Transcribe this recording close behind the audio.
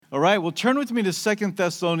All right, well, turn with me to 2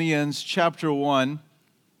 Thessalonians chapter 1,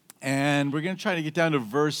 and we're going to try to get down to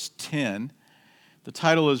verse 10. The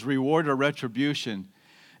title is Reward or Retribution.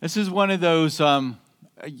 This is one of those, I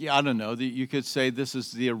don't know, that you could say this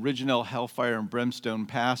is the original hellfire and brimstone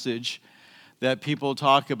passage that people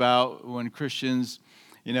talk about when Christians,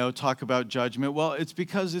 talk about judgment. Well, it's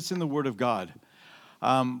because it's in the Word of God.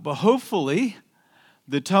 But hopefully,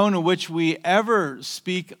 the tone in which we ever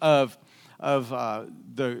speak of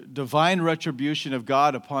the divine retribution of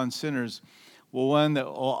God upon sinners will one that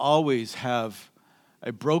will always have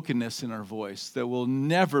a brokenness in our voice, that will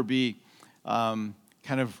never be kind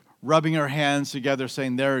of rubbing our hands together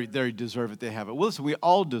saying they deserve it, they have it. Well, listen, we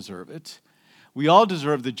all deserve it. We all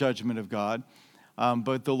deserve the judgment of God,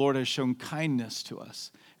 but the Lord has shown kindness to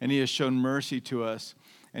us, and He has shown mercy to us,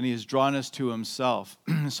 and He has drawn us to Himself.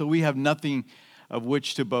 So we have nothing of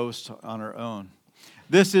which to boast on our own.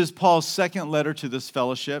 This is Paul's second letter to this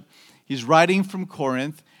fellowship. He's writing from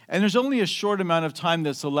Corinth, and there's only a short amount of time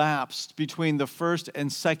that's elapsed between the first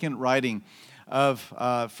and second writing of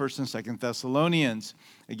 1st and 2nd Thessalonians.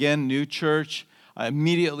 Again, new church,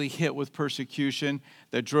 immediately hit with persecution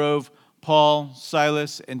that drove Paul,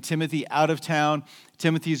 Silas, and Timothy out of town.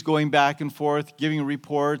 Timothy's going back and forth, giving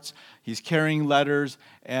reports. He's carrying letters,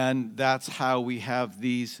 and that's how we have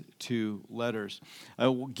these two letters.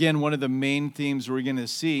 Again, one of the main themes we're going to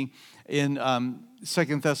see in 2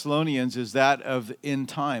 Thessalonians is that of end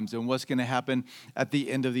times and what's going to happen at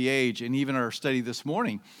the end of the age. And even our study this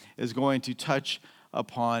morning is going to touch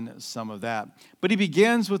upon some of that. But he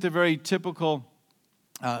begins with a very typical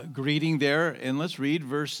greeting there, and let's read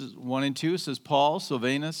verses 1 and 2. It says, Paul,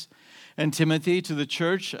 Silvanus, and Timothy to the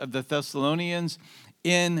church of the Thessalonians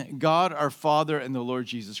in God our Father and the Lord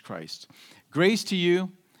Jesus Christ. Grace to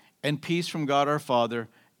you and peace from God our Father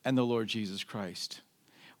and the Lord Jesus Christ.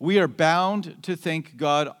 We are bound to thank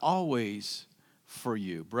God always for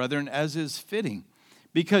you, brethren, as is fitting,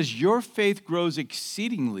 because your faith grows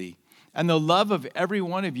exceedingly, and the love of every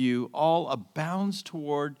one of you all abounds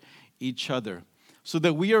toward each other, so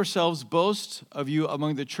that we ourselves boast of you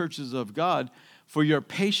among the churches of God for your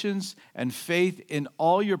patience and faith in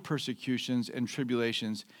all your persecutions and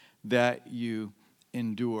tribulations that you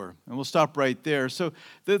endure. And we'll stop right there. So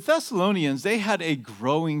the Thessalonians, they had a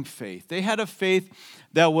growing faith. They had a faith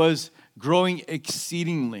that was growing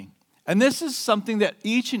exceedingly. And this is something that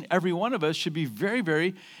each and every one of us should be very,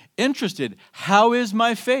 very interested. How is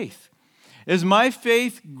my faith? Is my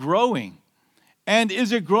faith growing? And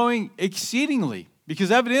is it growing exceedingly?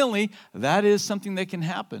 Because evidently, that is something that can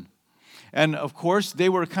happen. And of course, they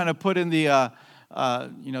were kind of put in the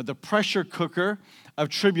pressure cooker of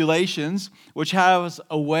tribulations, which has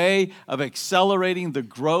a way of accelerating the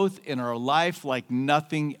growth in our life like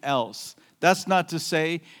nothing else. That's not to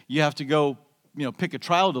say you have to go, pick a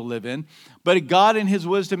trial to live in, but God in His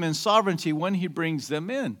wisdom and sovereignty, when He brings them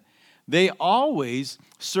in, they always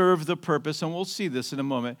serve the purpose, and we'll see this in a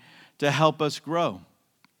moment, to help us grow.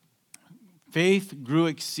 Faith grew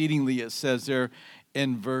exceedingly, it says there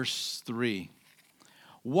in verse 3.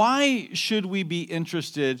 Why should we be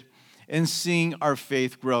interested in seeing our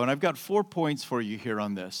faith grow? And I've got 4 points for you here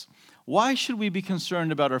on this. Why should we be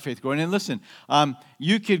concerned about our faith growing? And listen,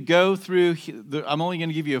 you could go through, I'm only going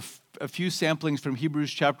to give you a few samplings from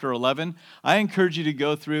Hebrews chapter 11. I encourage you to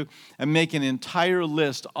go through and make an entire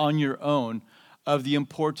list on your own of the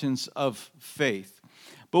importance of faith.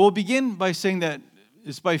 But we'll begin by saying that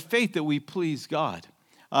it's by faith that we please God.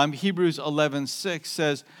 Hebrews 11:6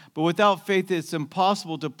 says, "But without faith it's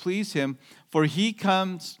impossible to please Him, for he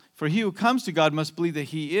who comes to God must believe that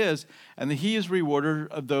He is, and that He is rewarder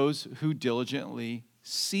of those who diligently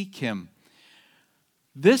seek Him."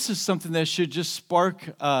 This is something that should just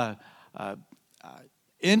spark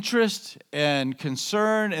interest and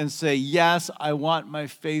concern and say, yes, I want my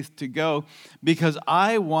faith to go because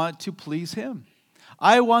I want to please Him.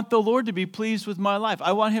 I want the Lord to be pleased with my life.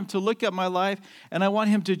 I want Him to look at my life, and I want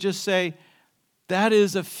Him to just say, that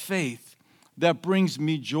is a faith that brings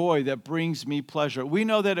me joy, that brings me pleasure. We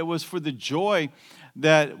know that it was for the joy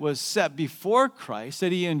that was set before Christ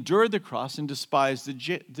that He endured the cross and despised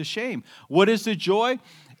the shame. What is the joy?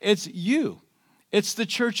 It's you. It's the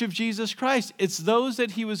church of Jesus Christ. It's those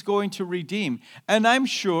that He was going to redeem. And I'm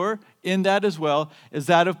sure in that as well is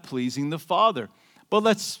that of pleasing the Father.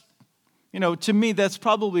 But to me, that's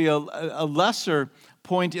probably a lesser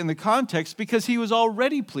point in the context because He was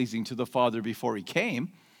already pleasing to the Father before He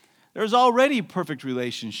came. There's already perfect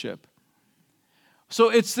relationship. So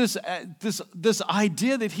it's this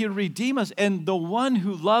idea that He'll redeem us, and the one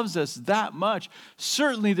who loves us that much,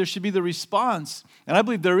 certainly there should be the response, and I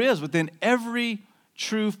believe there is within every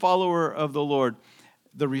true follower of the Lord,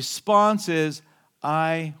 the response is,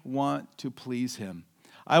 I want to please him.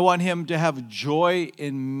 I want him to have joy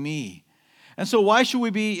in me. And so why should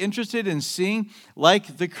we be interested in seeing,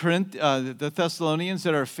 like the Thessalonians,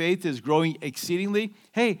 that our faith is growing exceedingly?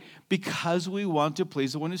 Hey, because we want to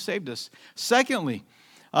please the one who saved us. Secondly,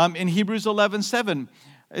 in Hebrews 11:7,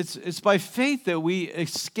 it's by faith that we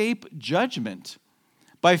escape judgment.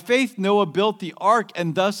 By faith, Noah built the ark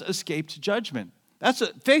and thus escaped judgment.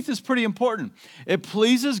 Faith is pretty important. It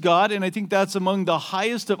pleases God, and I think that's among the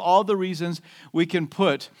highest of all the reasons we can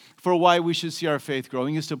put for why we should see our faith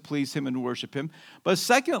growing, is to please him and worship him. But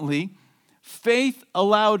secondly, faith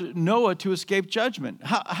allowed Noah to escape judgment.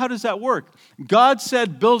 How does that work? God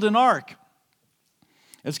said, build an ark.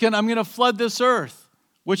 I'm going to flood this earth,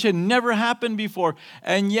 which had never happened before.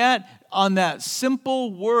 And yet, on that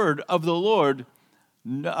simple word of the Lord,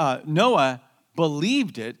 Noah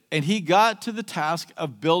believed it, and he got to the task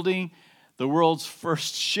of building the world's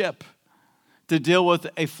first ship to deal with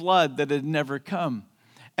a flood that had never come.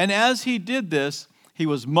 And as he did this, he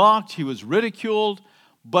was mocked, he was ridiculed,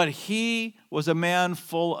 but he was a man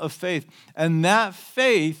full of faith. And that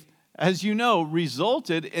faith, as you know,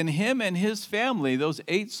 resulted in him and his family, those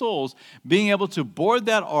 8 souls, being able to board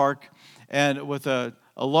that ark, and with a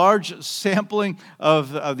large sampling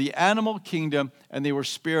of the animal kingdom, and they were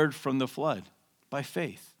spared from the flood by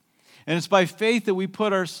faith. And it's by faith that we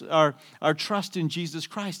put our trust in Jesus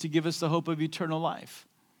Christ to give us the hope of eternal life.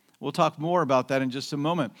 We'll talk more about that in just a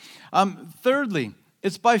moment. Thirdly,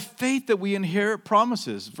 it's by faith that we inherit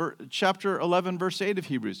promises. Chapter 11, verse 8 of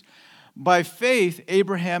Hebrews. By faith,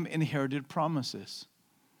 Abraham inherited promises.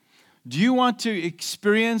 Do you want to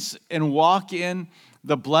experience and walk in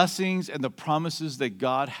the blessings and the promises that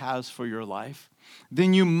God has for your life?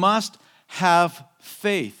 Then you must have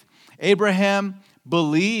faith. Abraham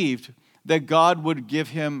believed that God would give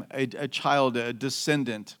him a child, a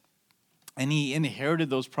descendant, and he inherited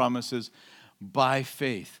those promises by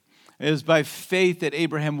faith. It is by faith that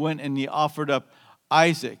Abraham went and he offered up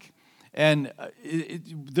Isaac. And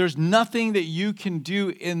there's nothing that you can do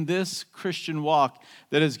in this Christian walk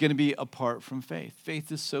that is going to be apart from faith.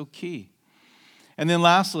 Faith is so key. And then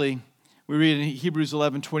lastly, we read in Hebrews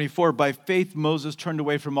 11:24, by faith Moses turned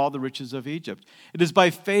away from all the riches of Egypt. It is by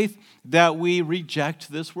faith that we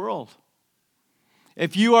reject this world.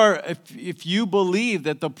 If you believe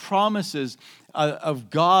that the promises of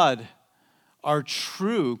God are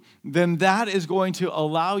true, then that is going to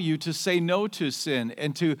allow you to say no to sin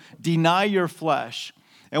and to deny your flesh.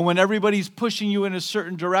 And when everybody's pushing you in a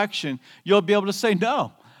certain direction, you'll be able to say,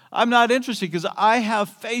 no, I'm not interested, because I have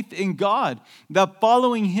faith in God that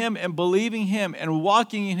following him and believing him and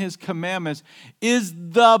walking in his commandments is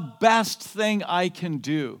the best thing I can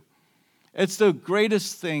do. It's the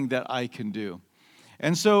greatest thing that I can do.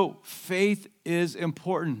 And so faith is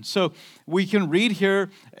important. So we can read here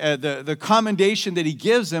the commendation that he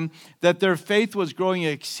gives them, that their faith was growing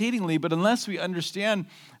exceedingly, but unless we understand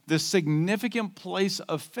the significant place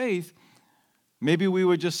of faith, maybe we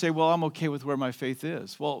would just say, well, I'm okay with where my faith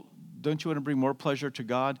is. Well, don't you want to bring more pleasure to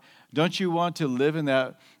God? Don't you want to live in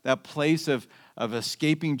that place of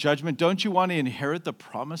escaping judgment? Don't you want to inherit the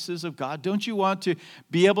promises of God? Don't you want to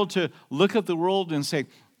be able to look at the world and say,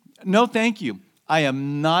 no, thank you. I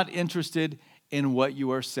am not interested in what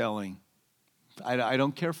you are selling. I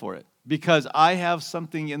don't care for it, because I have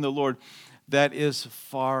something in the Lord that is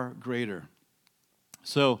far greater.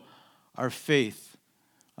 So our faith,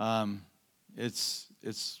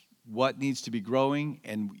 it's what needs to be growing,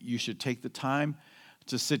 and you should take the time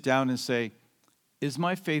to sit down and say, is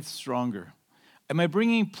my faith stronger? Am I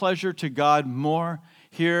bringing pleasure to God more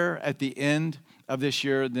here at the end of this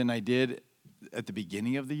year than I did at the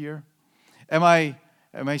beginning of the year? Am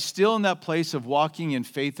I still in that place of walking in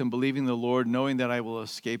faith and believing the Lord, knowing that I will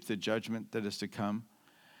escape the judgment that is to come?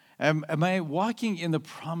 Am I walking in the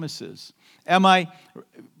promises? Am I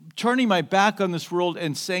turning my back on this world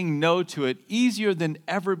and saying no to it easier than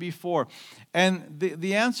ever before? And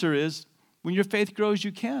the answer is, when your faith grows,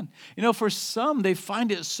 you can. You know, for some, they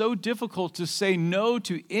find it so difficult to say no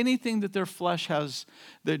to anything that their flesh has,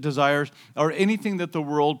 their desires, or anything that the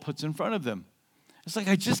world puts in front of them. It's like,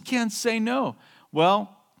 I just can't say no.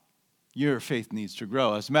 Well, your faith needs to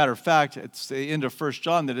grow. As a matter of fact, it's the end of 1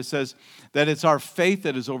 John that it says that it's our faith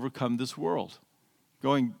that has overcome this world.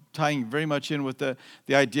 Tying very much in with the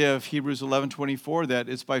idea of Hebrews 11:24, that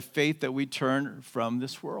it's by faith that we turn from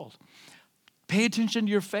this world. Pay attention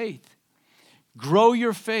to your faith. Grow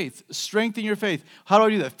your faith. Strengthen your faith. How do I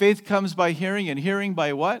do that? Faith comes by hearing, and hearing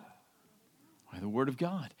by what? By the Word of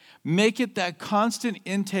God. Make it that constant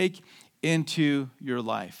intake into your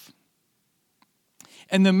life.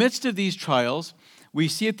 In the midst of these trials, we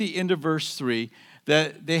see at the end of verse 3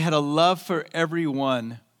 that they had a love for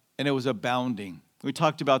everyone, and it was abounding. We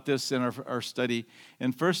talked about this in our study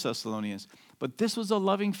in 1 Thessalonians. But this was a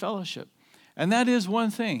loving fellowship. And that is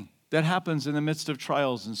one thing that happens in the midst of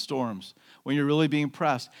trials and storms when you're really being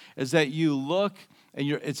pressed, is that you look and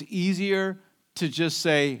it's easier to just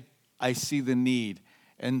say, I see the need,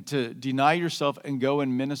 and to deny yourself and go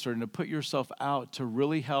and minister and to put yourself out to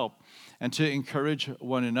really help and to encourage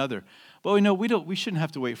one another. But we shouldn't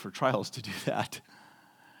have to wait for trials to do that.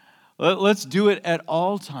 Let's do it at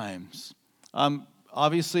all times.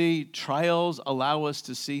 Obviously, trials allow us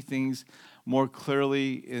to see things more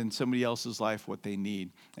clearly in somebody else's life, what they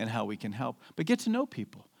need and how we can help. But get to know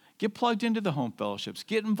people. Get plugged into the home fellowships.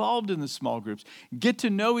 Get involved in the small groups. Get to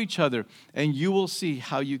know each other, and you will see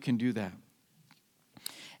how you can do that.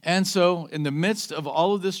 And so, in the midst of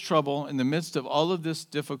all of this trouble, in the midst of all of this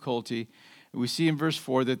difficulty, we see in verse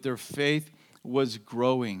 4 that their faith was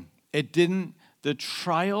growing. The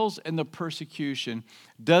trials and the persecution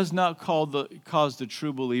does not cause the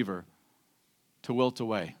true believer to wilt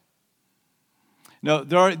away. No,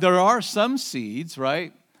 there are some seeds,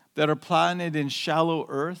 right, that are planted in shallow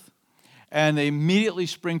earth, and they immediately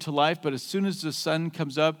spring to life, but as soon as the sun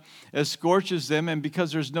comes up, it scorches them, and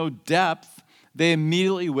because there's no depth, they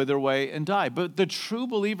immediately wither away and die. But the true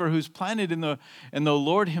believer who's planted in the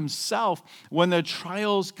Lord himself, when the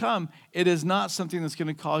trials come, it is not something that's going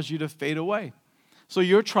to cause you to fade away. So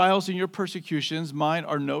your trials and your persecutions, mine,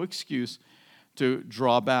 are no excuse to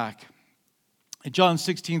draw back. John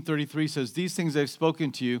 16:33 says, these things I've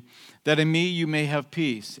spoken to you, that in me you may have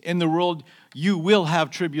peace. In the world you will have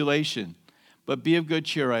tribulation, but be of good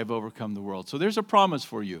cheer, I have overcome the world. So there's a promise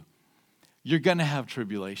for you. You're going to have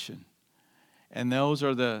tribulation. And those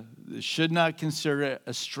are should not consider it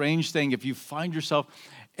a strange thing if you find yourself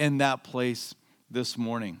in that place this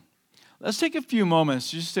morning. Let's take a few moments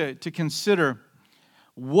just to consider,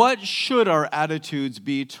 what should our attitudes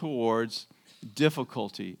be towards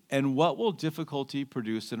difficulty, and what will difficulty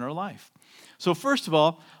produce in our life? So first of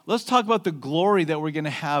all, let's talk about the glory that we're going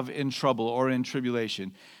to have in trouble or in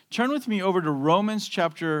tribulation. Turn with me over to Romans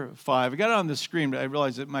chapter 5. I got it on the screen, but I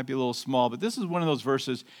realize it might be a little small, but this is one of those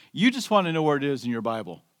verses you just want to know where it is in your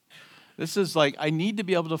Bible. This is like, I need to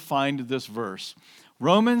be able to find this verse.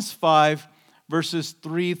 Romans 5, verses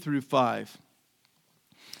 3 through 5.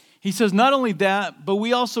 He says, not only that, but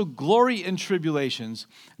we also glory in tribulations,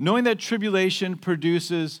 knowing that tribulation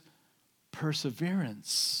produces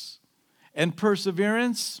perseverance. And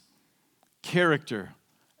perseverance, character.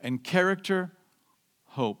 And character,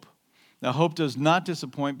 hope. Now, hope does not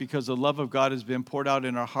disappoint, because the love of God has been poured out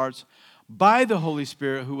in our hearts by the Holy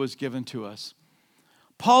Spirit who was given to us.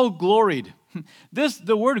 Paul gloried.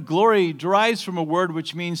 The word glory derives from a word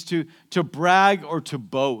which means to brag or to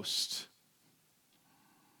boast.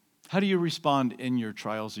 How do you respond in your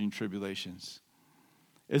trials and tribulations?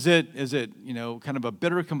 Is it kind of a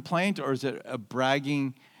bitter complaint, or is it a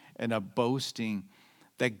bragging and a boasting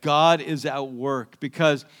that God is at work,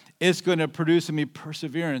 because it's going to produce in me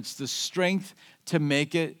perseverance, the strength to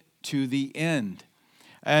make it to the end,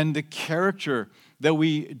 and the character that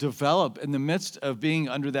we develop in the midst of being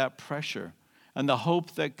under that pressure, and the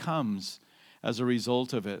hope that comes as a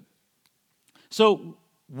result of it. So,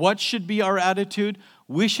 what should be our attitude?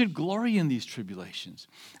 We should glory in these tribulations.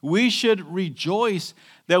 We should rejoice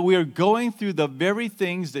that we are going through the very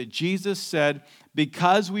things that Jesus said,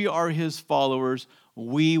 because we are his followers,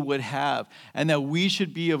 we would have. And that we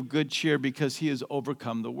should be of good cheer because he has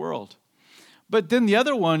overcome the world. But then the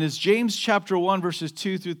other one is James chapter 1, verses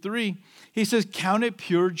 2 through 3. He says, count it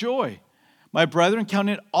pure joy. My brethren, count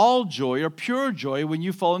it all joy or pure joy when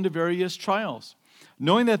you fall into various trials,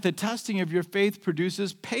 knowing that the testing of your faith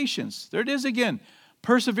produces patience. There it is again,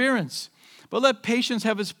 perseverance. But let patience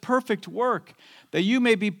have its perfect work, that you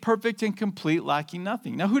may be perfect and complete, lacking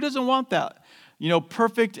nothing. Now, who doesn't want that?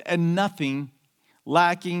 Perfect and nothing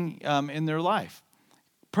lacking in their life.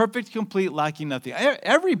 Perfect, complete, lacking nothing.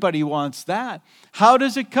 Everybody wants that. How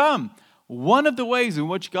does it come? One of the ways in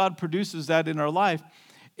which God produces that in our life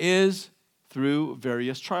is through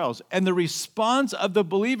various trials. And the response of the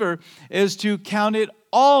believer is to count it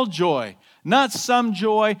all joy. Not some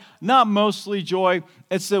joy, not mostly joy.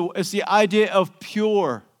 It's the idea of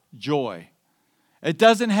pure joy. It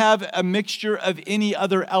doesn't have a mixture of any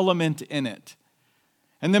other element in it.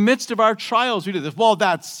 In the midst of our trials, we do this. Well,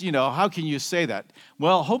 that's, how can you say that?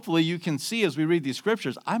 Well, hopefully you can see as we read these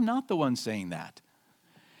scriptures, I'm not the one saying that.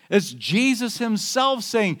 It's Jesus himself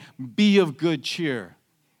saying, be of good cheer.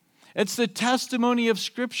 It's the testimony of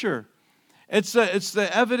Scripture. It's the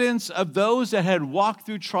evidence of those that had walked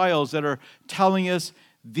through trials that are telling us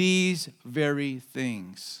these very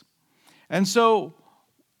things. And so,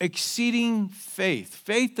 exceeding faith,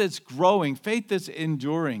 faith that's growing, faith that's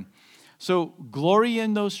enduring. So, glory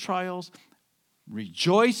in those trials,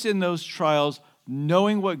 rejoice in those trials,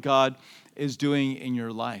 knowing what God is doing in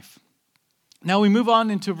your life. Now we move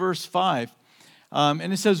on into verse 5.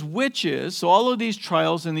 And it says, which is, so all of these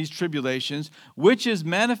trials and these tribulations, which is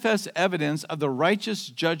manifest evidence of the righteous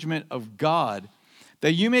judgment of God,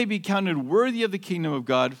 that you may be counted worthy of the kingdom of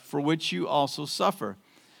God, for which you also suffer.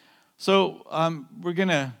 So we're going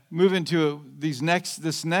to move into this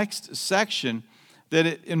next section that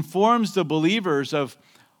it informs the believers of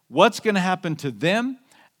what's going to happen to them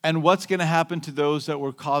and what's going to happen to those that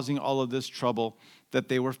were causing all of this trouble that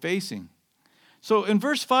they were facing. So in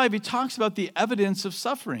verse 5, he talks about the evidence of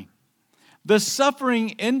suffering. The suffering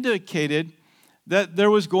indicated that there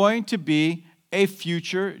was going to be a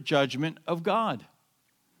future judgment of God.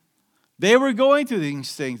 They were going through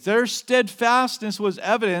these things. Their steadfastness was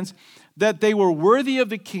evidence that they were worthy of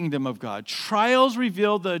the kingdom of God. Trials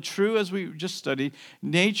revealed the true, as we just studied,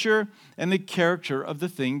 nature and the character of the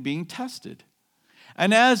thing being tested.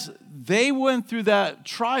 And as they went through that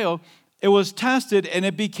trial, it was tested and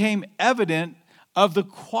it became evident of the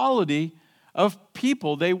quality of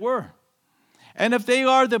people they were. And if they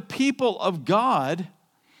are the people of God,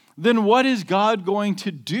 then what is God going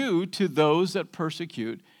to do to those that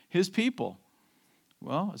persecute his people?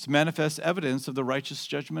 Well, it's manifest evidence of the righteous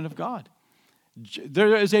judgment of God.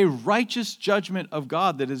 There is a righteous judgment of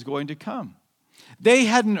God that is going to come. They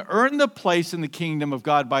hadn't earned the place in the kingdom of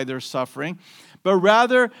God by their suffering, but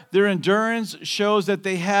rather their endurance shows that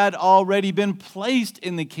they had already been placed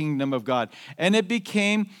in the kingdom of God. And it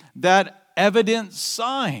became that evident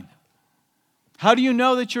sign. How do you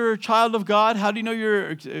know that you're a child of God? How do you know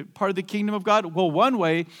you're part of the kingdom of God? Well, one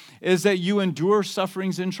way is that you endure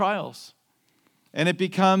sufferings and trials. And it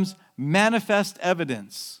becomes manifest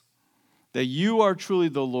evidence that you are truly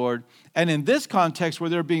the Lord. And in this context where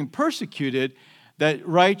they're being persecuted, that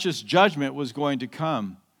righteous judgment was going to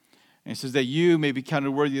come. And it says that you may be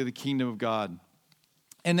counted worthy of the kingdom of God.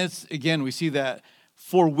 And it's, again, we see that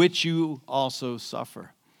for which you also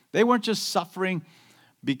suffer. They weren't just suffering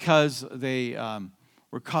because they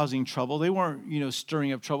were causing trouble. They weren't,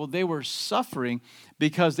 stirring up trouble. They were suffering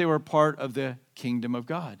because they were part of the kingdom of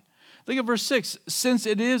God. Look at verse 6. Since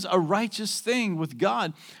it is a righteous thing with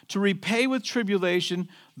God to repay with tribulation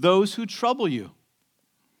those who trouble you.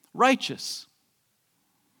 Righteous.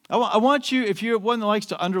 I want you, if you're one that likes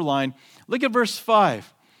to underline, look at verse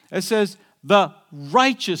 5. It says, the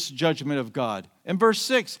righteous judgment of God. And verse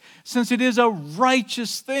 6, since it is a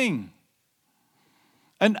righteous thing,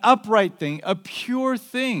 an upright thing, a pure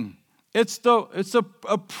thing. It's the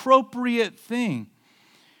appropriate thing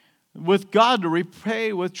with God to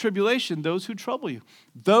repay with tribulation those who trouble you.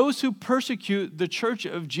 Those who persecute the church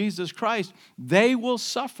of Jesus Christ, they will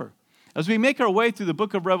suffer. As we make our way through the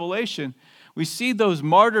book of Revelation, we see those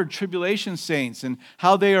martyred tribulation saints and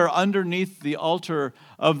how they are underneath the altar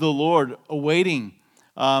of the Lord, awaiting,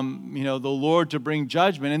 the Lord to bring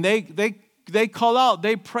judgment. And they call out,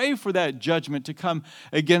 they pray for that judgment to come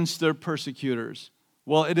against their persecutors.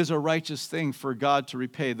 Well, it is a righteous thing for God to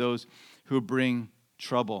repay those who bring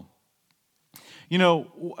trouble.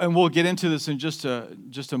 And we'll get into this in just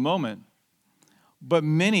a moment. But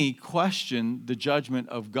many question the judgment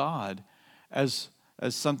of God as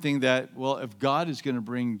something that, well, if God is going to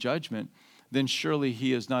bring judgment, then surely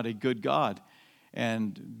he is not a good God.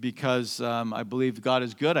 And because I believe God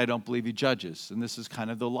is good, I don't believe he judges. And this is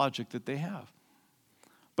kind of the logic that they have.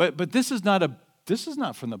 But this is not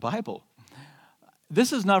from the Bible.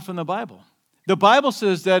 This is not from the Bible. The Bible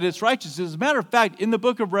says that it's righteous. As a matter of fact, in the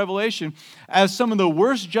book of Revelation, as some of the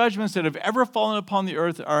worst judgments that have ever fallen upon the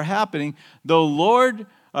earth are happening, the Lord,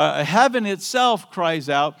 heaven itself cries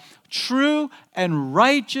out, "True and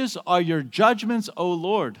righteous are your judgments, O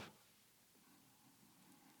Lord."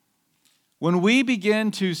 When we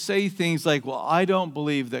begin to say things like, well, I don't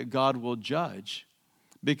believe that God will judge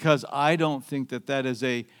because I don't think that is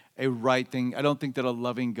a right thing. I don't think that a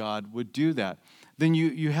loving God would do that. Then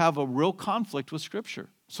you have a real conflict with Scripture.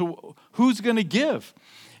 So who's going to give?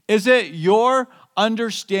 Is it your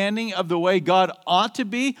understanding of the way God ought to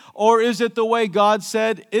be, or is it the way God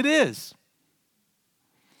said it is?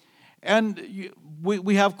 And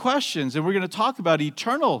we have questions, and we're going to talk about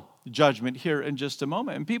eternal judgment here in just a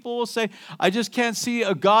moment. And people will say, I just can't see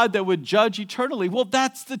a God that would judge eternally. Well,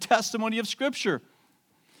 that's the testimony of Scripture.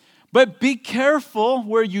 But be careful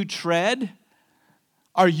where you tread.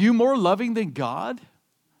 Are you more loving than God?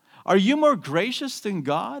 Are you more gracious than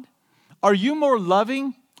God? Are you more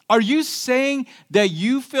loving? Are you saying that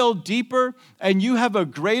you feel deeper and you have a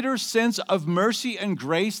greater sense of mercy and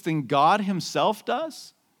grace than God himself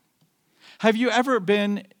does? Have you ever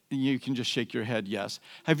been, you can just shake your head, yes.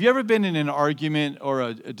 Have you ever been in an argument or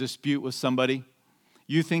a dispute with somebody?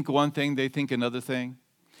 You think one thing, they think another thing.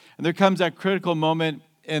 And there comes that critical moment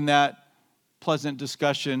in that pleasant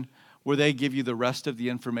discussion where they give you the rest of the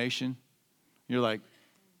information. You're like,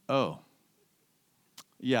 oh,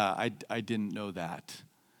 yeah, I didn't know that.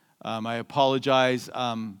 I apologize.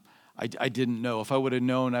 I didn't know. If I would have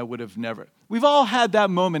known, I would have never. We've all had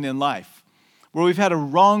that moment in life where we've had a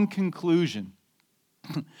wrong conclusion.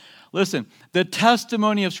 Listen, the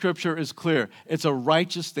testimony of Scripture is clear. It's a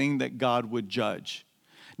righteous thing that God would judge.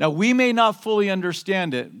 Now, we may not fully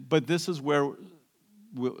understand it, but this is where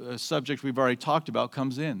a subject we've already talked about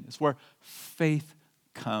comes in. It's where faith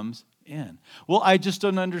comes in. Well, I just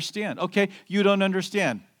don't understand. Okay, you don't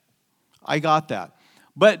understand. I got that.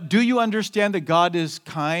 But do you understand that God is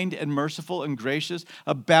kind and merciful and gracious,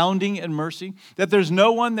 abounding in mercy? That there's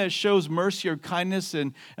no one that shows mercy or kindness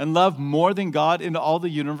and love more than God in all the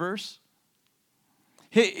universe?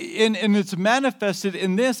 And it's manifested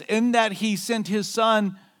in this, in that he sent his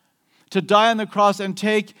son to die on the cross and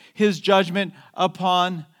take his judgment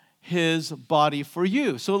upon his body for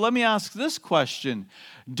you. So let me ask this question.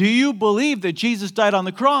 Do you believe that Jesus died on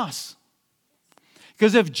the cross?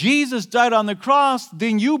 Because if Jesus died on the cross,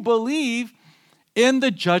 then you believe in the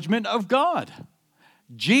judgment of God.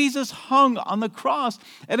 Jesus hung on the cross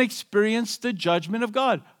and experienced the judgment of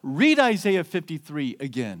God. Read Isaiah 53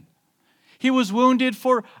 again. He was wounded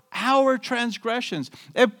for our transgressions.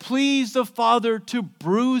 It pleased the Father to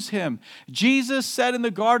bruise him. Jesus said in the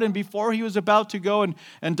garden before he was about to go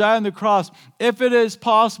and die on the cross, if it is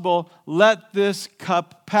possible, let this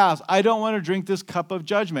cup pass. I don't want to drink this cup of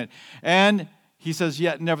judgment. And he says,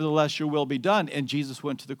 yet nevertheless your will be done. And Jesus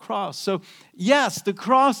went to the cross. So yes, the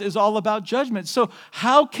cross is all about judgment. So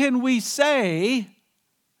how can we say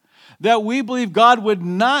that we believe God would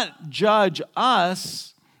not judge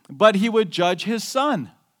us, but he would judge his son?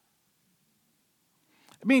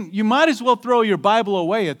 I mean, you might as well throw your Bible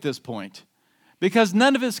away at this point, because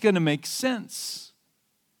none of it's going to make sense.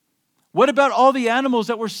 What about all the animals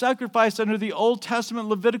that were sacrificed under the Old Testament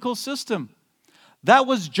Levitical system? That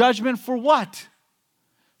was judgment for what?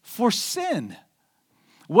 For sin.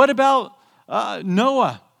 What about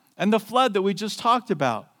Noah and the flood that we just talked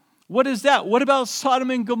about? What is that? What about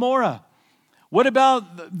Sodom and Gomorrah? What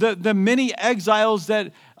about the many exiles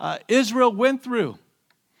that Israel went through?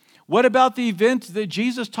 What about the event that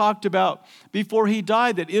Jesus talked about before he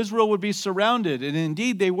died, that Israel would be surrounded? And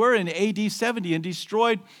indeed, they were in AD 70 and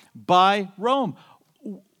destroyed by Rome.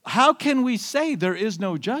 How can we say there is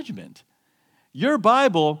no judgment? Your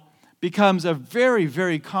Bible becomes a very,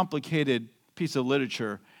 very complicated piece of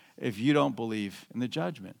literature if you don't believe in the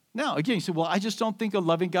judgment. Now, again, you say, well, I just don't think a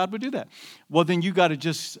loving God would do that. Well, then you got to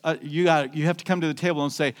just, you have to come to the table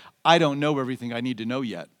and say, I don't know everything I need to know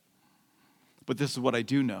yet. But this is what I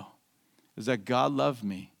do know, is that God loved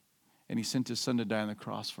me and he sent his son to die on the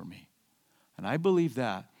cross for me. And I believe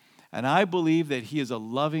that. And I believe that he is a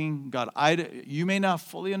loving God. You may not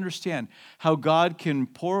fully understand how God can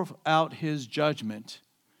pour out his judgment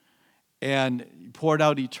and pour it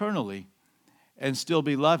out eternally and still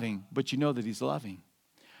be loving, but you know that he's loving.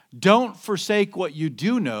 Don't forsake what you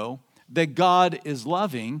do know, that God is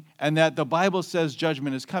loving and that the Bible says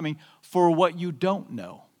judgment is coming, for what you don't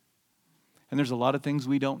know. And there's a lot of things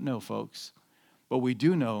we don't know, folks, but we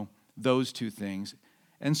do know those two things.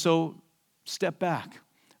 And so step back.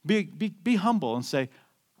 Be humble and say,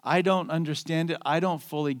 I don't understand it, I don't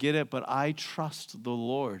fully get it, but I trust the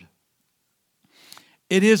Lord.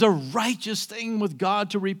 It is a righteous thing with God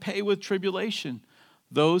to repay with tribulation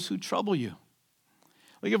those who trouble you.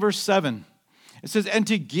 Look at verse 7. It says, and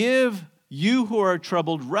to give you who are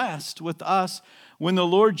troubled rest with us when the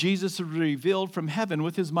Lord Jesus is revealed from heaven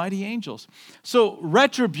with his mighty angels. So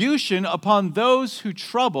retribution upon those who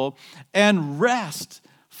trouble and rest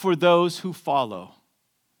for those who follow.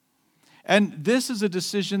 And this is a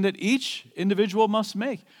decision that each individual must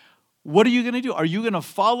make. What are you going to do? Are you going to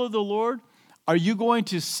follow the Lord? Are you going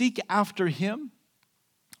to seek after him?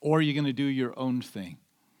 Or are you going to do your own thing?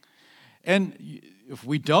 And if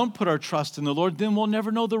we don't put our trust in the Lord, then we'll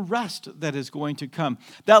never know the rest that is going to come.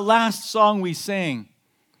 That last song we sang,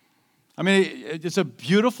 I mean, it's a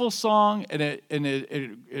beautiful song, and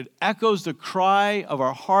it echoes the cry of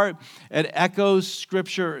our heart. It echoes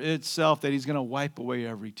Scripture itself, that he's going to wipe away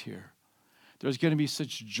every tear. There's going to be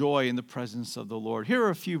such joy in the presence of the Lord. Here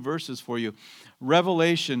are a few verses for you.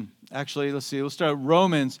 Revelation, actually, let's see. We'll start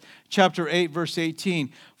Romans chapter 8, verse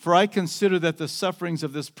 18. For I consider that the sufferings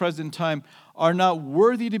of this present time are not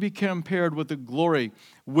worthy to be compared with the glory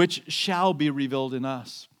which shall be revealed in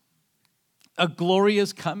us. A glory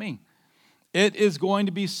is coming. It is going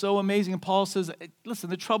to be so amazing. And Paul says,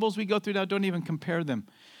 listen, the troubles we go through now, don't even compare them.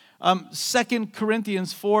 2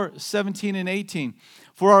 Corinthians 4, 17 and 18.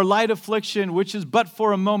 For our light affliction, which is but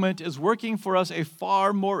for a moment, is working for us a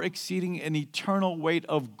far more exceeding and eternal weight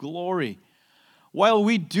of glory. While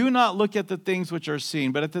we do not look at the things which are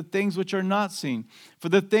seen, but at the things which are not seen. For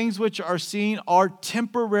the things which are seen are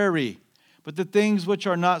temporary, but the things which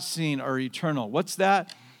are not seen are eternal. What's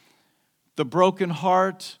that? The broken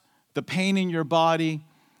heart, the pain in your body,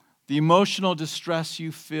 the emotional distress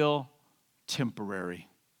you feel, temporary.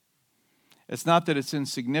 It's not that it's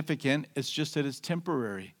insignificant, it's just that it's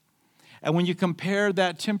temporary. And when you compare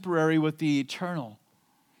that temporary with the eternal,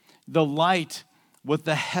 the light with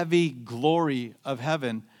the heavy glory of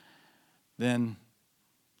heaven, then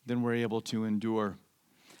we're able to endure.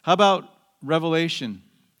 How about Revelation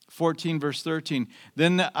 14, verse 13?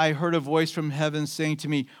 Then I heard a voice from heaven saying to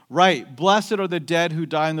me, "Write, blessed are the dead who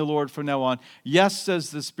die in the Lord from now on. Yes, says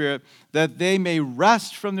the Spirit, that they may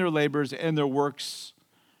rest from their labors and their works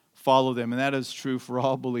follow them." And that is true for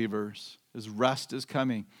all believers, as rest is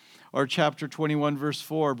coming. Or chapter 21, verse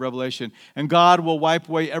 4 of Revelation. And God will wipe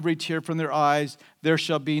away every tear from their eyes. There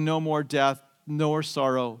shall be no more death, nor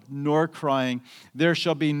sorrow, nor crying. There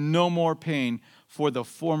shall be no more pain, for the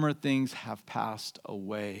former things have passed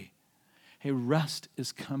away. Hey, rest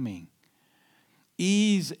is coming.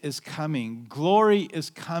 Ease is coming. Glory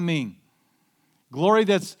is coming. Glory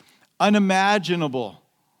that's unimaginable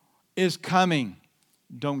is coming.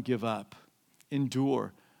 Don't give up.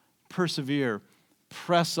 Endure. Persevere.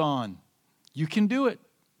 Press on. You can do it.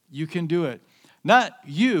 You can do it. Not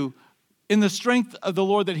you. In the strength of the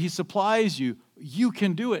Lord that He supplies you, you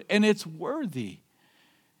can do it. And it's worthy.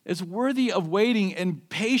 It's worthy of waiting and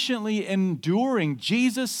patiently enduring.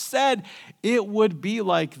 Jesus said it would be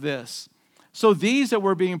like this. So these that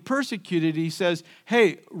were being persecuted, He says,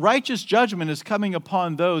 hey, righteous judgment is coming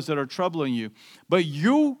upon those that are troubling you. But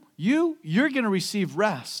you're going to receive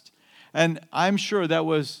rest. And I'm sure that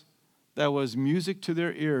was music to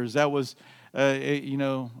their ears. That was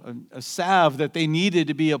a salve that they needed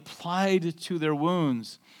to be applied to their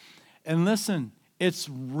wounds. And listen, it's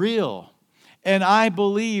real. And I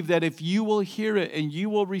believe that if you will hear it and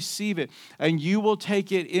you will receive it and you will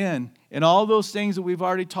take it in, and all those things that we've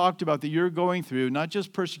already talked about that you're going through, not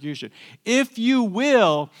just persecution, if you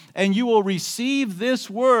will and you will receive this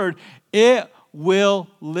word, it will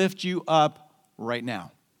lift you up right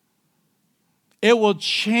now. It will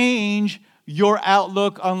change your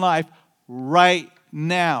outlook on life right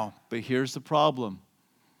now. But here's the problem.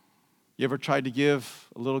 You ever tried to give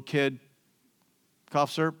a little kid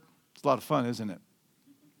cough syrup? It's a lot of fun, isn't it?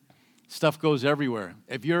 Stuff goes everywhere.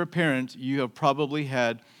 If you're a parent, you have probably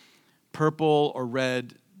had purple or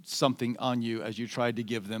red something on you as you tried to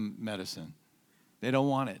give them medicine. They don't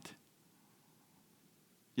want it.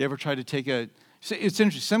 You ever tried to take it's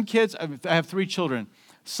interesting. Some kids, I have 3 children.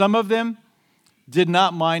 Some of them did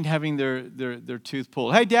not mind having their tooth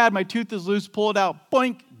pulled. Hey, Dad, my tooth is loose. Pull it out.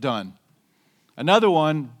 Boink, done. Another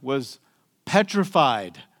one was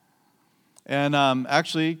petrified. And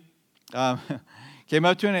came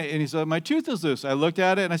up to him and he said, my tooth is loose. I looked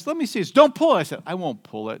at it and I said, let me see. He said, don't pull it. I said, I won't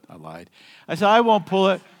pull it. I lied. I said, I won't pull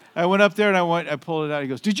it. I went up there and I pulled it out. He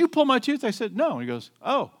goes, did you pull my tooth? I said, no. And he goes,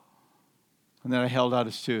 oh. And then I held out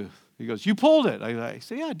his tooth. He goes, you pulled it. I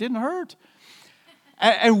said, yeah, it didn't hurt.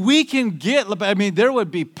 And we can there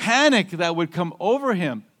would be panic that would come over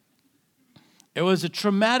him. It was a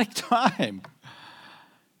traumatic time.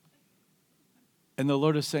 And the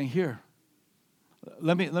Lord is saying, here,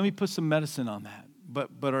 let me put some medicine on that. But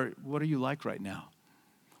what are you like right now?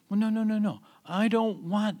 Well, no. I don't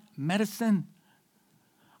want medicine.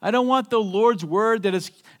 I don't want the Lord's word that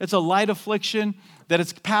it's a light affliction, that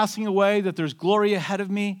it's passing away, that there's glory ahead of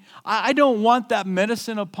me. I don't want that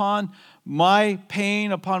medicine upon my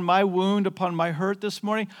pain, upon my wound, upon my hurt this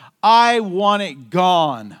morning. I want it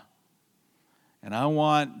gone. And I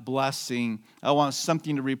want blessing. I want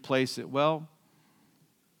something to replace it. Well,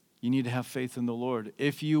 you need to have faith in the Lord.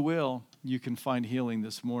 If you will, you can find healing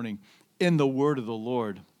this morning in the word of the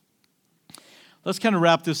Lord. Let's kind of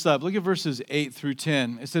wrap this up. Look at verses 8 through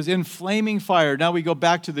 10. It says, in flaming fire. Now we go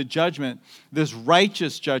back to the judgment, this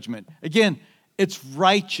righteous judgment. Again, it's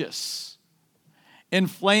righteous. In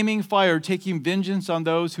flaming fire, taking vengeance on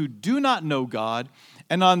those who do not know God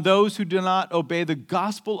and on those who do not obey the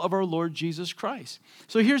gospel of our Lord Jesus Christ.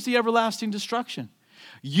 So here's the everlasting destruction.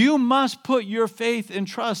 You must put your faith and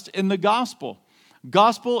trust in the gospel.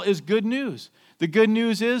 Gospel is good news. The good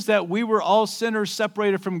news is that we were all sinners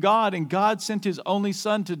separated from God, and God sent his only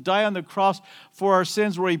Son to die on the cross for our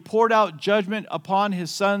sins, where he poured out judgment upon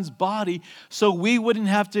his Son's body so we wouldn't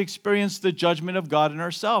have to experience the judgment of God in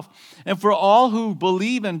ourselves. And for all who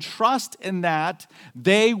believe and trust in that,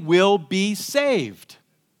 they will be saved.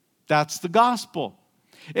 That's the gospel.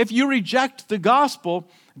 If you reject the gospel,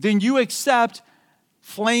 then you accept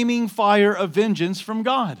flaming fire of vengeance from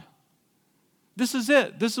God. This is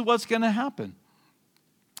it. This is what's going to happen.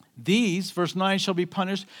 These, verse 9, shall be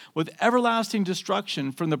punished with everlasting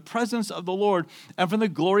destruction from the presence of the Lord and from the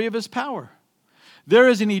glory of his power. There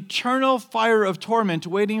is an eternal fire of torment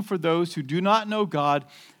waiting for those who do not know God,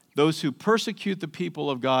 those who persecute the people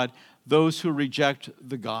of God, those who reject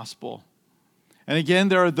the gospel. And again,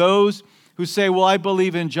 there are those who say, well, I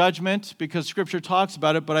believe in judgment because Scripture talks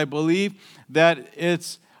about it, but I believe that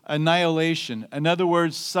it's annihilation. In other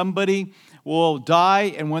words, somebody will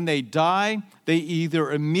die, and when they die, they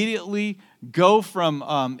either immediately go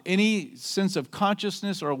from any sense of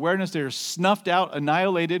consciousness or awareness, they're snuffed out,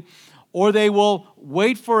 annihilated, or they will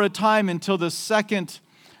wait for a time until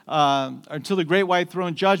until the great white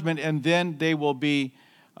throne judgment, and then they will be,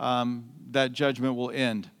 that judgment will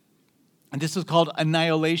end. And this is called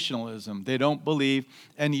annihilationism. They don't believe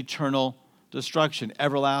in eternal destruction,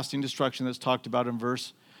 everlasting destruction that's talked about in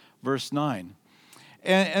verse 9.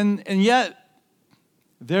 And yet,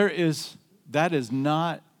 that is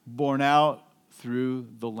not borne out through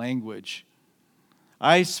the language.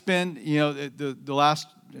 I spent, the last,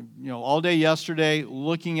 all day yesterday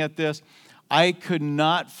looking at this. I could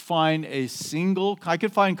not find I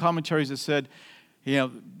could find commentaries that said,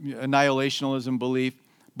 annihilationism belief,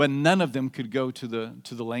 but none of them could go to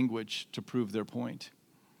the language to prove their point.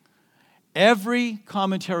 Every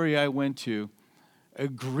commentary I went to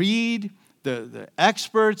agreed, the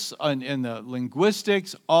experts in the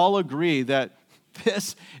linguistics all agree that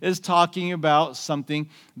this is talking about something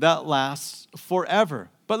that lasts forever.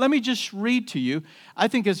 But let me just read to you. I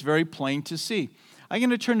think it's very plain to see. I'm going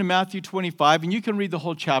to turn to Matthew 25, and you can read the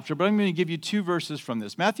whole chapter, but I'm going to give you 2 verses from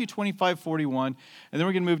this. Matthew 25:41, and then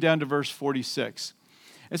we're going to move down to verse 46.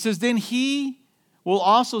 It says, then he will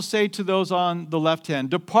also say to those on the left hand,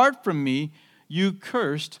 depart from me, you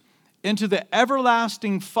cursed, into the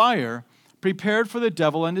everlasting fire prepared for the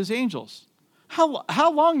devil and his angels.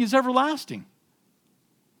 How long is everlasting?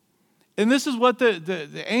 And this is what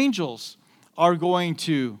the angels are going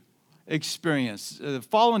to experience, the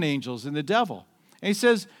fallen angels and the devil. And he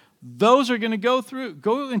says, those are going to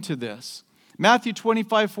go into this. Matthew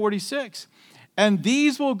 25:46. And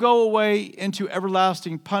these will go away into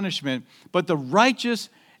everlasting punishment, but the righteous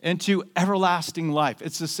into everlasting life.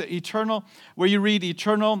 It's this eternal, where you read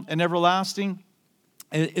eternal and everlasting,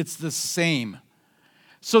 it's the same.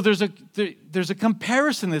 So there's a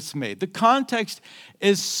comparison that's made. The context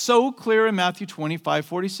is so clear in Matthew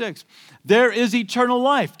 25:46. There is eternal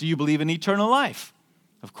life. Do you believe in eternal life?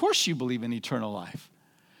 Of course you believe in eternal life.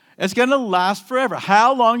 It's going to last forever.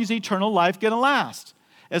 How long is eternal life going to last?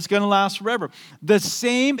 It's going to last forever. The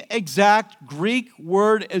same exact Greek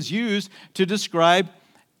word is used to describe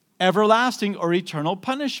everlasting or eternal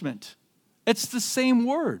punishment. It's the same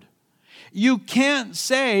word. You can't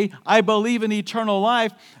say, I believe in eternal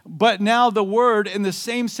life, but now the word in the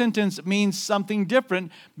same sentence means something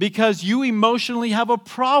different because you emotionally have a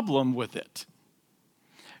problem with it.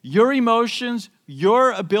 Your emotions,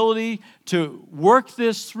 your ability to work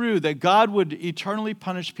this through, that God would eternally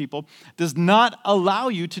punish people, does not allow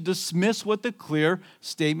you to dismiss what the clear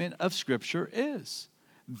statement of Scripture is.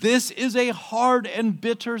 This is a hard and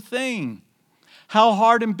bitter thing. How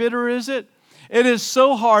hard and bitter is it? It is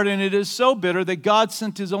so hard and it is so bitter that God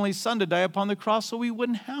sent his only Son to die upon the cross so we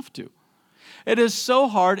wouldn't have to. It is so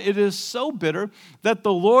hard, it is so bitter that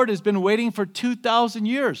the Lord has been waiting for 2,000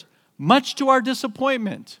 years. Much to our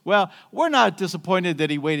disappointment. Well, we're not disappointed that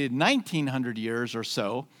he waited 1,900 years or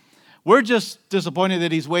so. We're just disappointed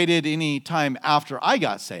that he's waited any time after I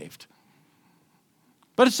got saved.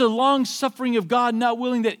 But it's a long suffering of God, not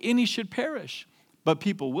willing that any should perish. But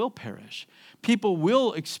people will perish. People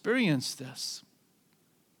will experience this.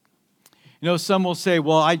 Some will say,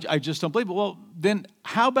 well, I just don't believe it. Well, then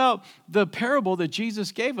how about the parable that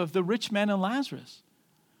Jesus gave of the rich man and Lazarus?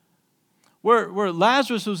 Where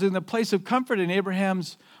Lazarus was in the place of comfort in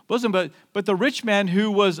Abraham's bosom, but the rich man who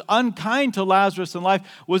was unkind to Lazarus in life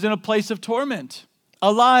was in a place of torment,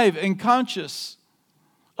 alive and conscious,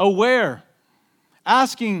 aware,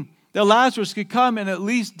 asking that Lazarus could come and at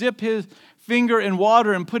least dip his finger in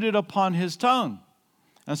water and put it upon his tongue.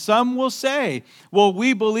 And some will say, well,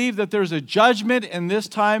 we believe that there's a judgment in this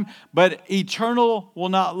time, but eternal will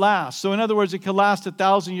not last. So in other words, it could last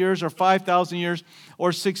 1,000 years or 5,000 years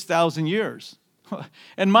or 6,000 years.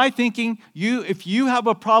 And my thinking, if you have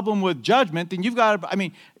a problem with judgment, then you've got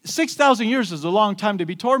to, 6,000 years is a long time to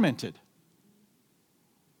be tormented.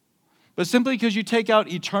 But simply because you take out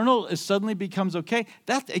eternal, it suddenly becomes okay.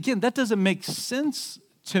 That doesn't make sense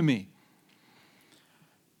to me.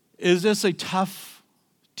 Is this a tough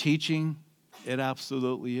teaching? It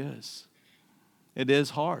absolutely is. It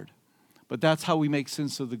is hard. But that's how we make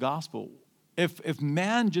sense of the gospel. If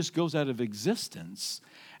man just goes out of existence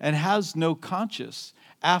and has no conscience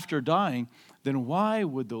after dying, then why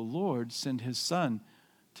would the Lord send his Son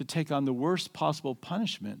to take on the worst possible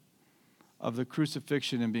punishment of the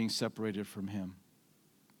crucifixion and being separated from him?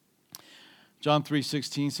 John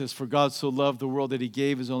 3:16 says, "For God so loved the world that he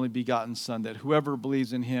gave his only begotten Son, that whoever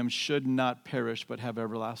believes in him should not perish but have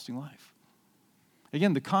everlasting life."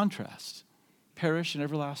 Again, the contrast, perish and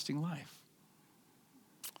everlasting life.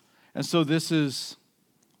 And so this is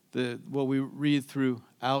what we read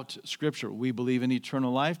throughout Scripture. We believe in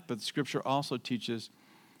eternal life, but Scripture also teaches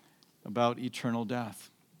about eternal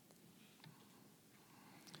death.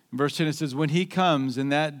 In verse 10 it says, "When he comes in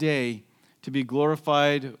that day to be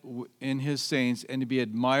glorified in his saints and to be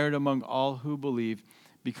admired among all who believe,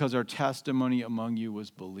 because our testimony among you was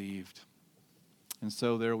believed." And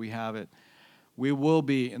so there we have it. We will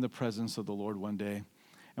be in the presence of the Lord one day.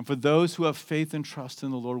 And for those who have faith and trust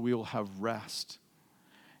in the Lord, we will have rest.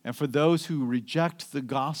 And for those who reject the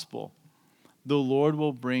gospel, the Lord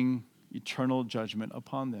will bring eternal judgment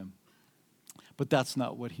upon them. But that's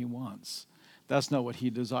not what he wants. That's not what he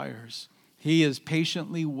desires. He is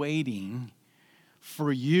patiently waiting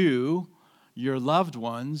for you, your loved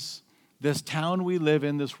ones, this town we live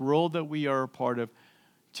in, this world that we are a part of,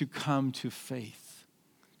 to come to faith.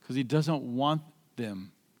 Because he doesn't want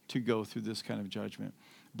them to go through this kind of judgment.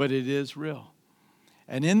 But it is real.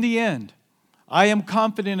 And in the end, I am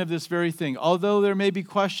confident of this very thing. Although there may be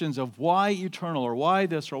questions of why eternal or why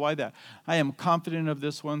this or why that, I am confident of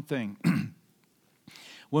this one thing.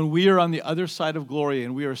 When we are on the other side of glory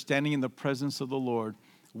and we are standing in the presence of the Lord,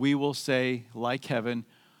 we will say, like heaven,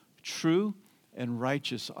 "True and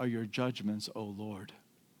righteous are your judgments, O Lord."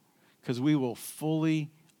 Because we will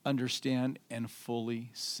fully understand and fully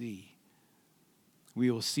see. We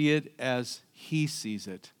will see it as he sees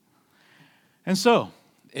it. And so,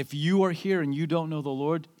 if you are here and you don't know the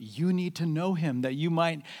Lord, you need to know him that you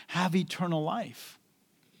might have eternal life.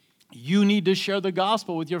 You need to share the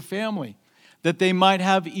gospel with your family that they might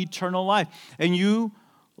have eternal life. And you,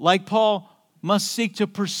 like Paul, must seek to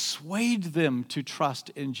persuade them to trust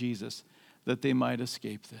in Jesus that they might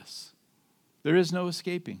escape this. There is no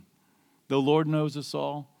escaping. The Lord knows us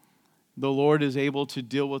all. The Lord is able to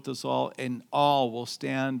deal with us all, and all will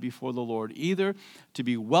stand before the Lord, either to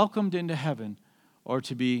be welcomed into heaven or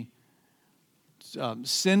to be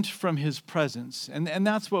sent from his presence. And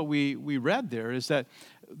that's what we read there, is that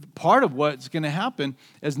part of what's going to happen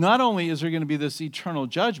is not only is there going to be this eternal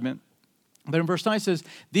judgment, but in verse 9 it says,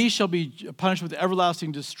 "These shall be punished with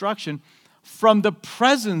everlasting destruction from the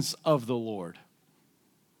presence of the Lord."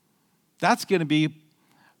 That's going to be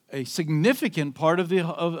a significant part of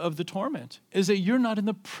the torment, is that you're not in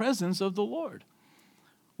the presence of the Lord,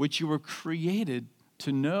 which you were created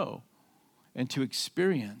to know and to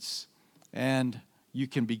experience. And you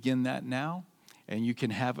can begin that now, and you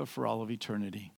can have it for all of eternity.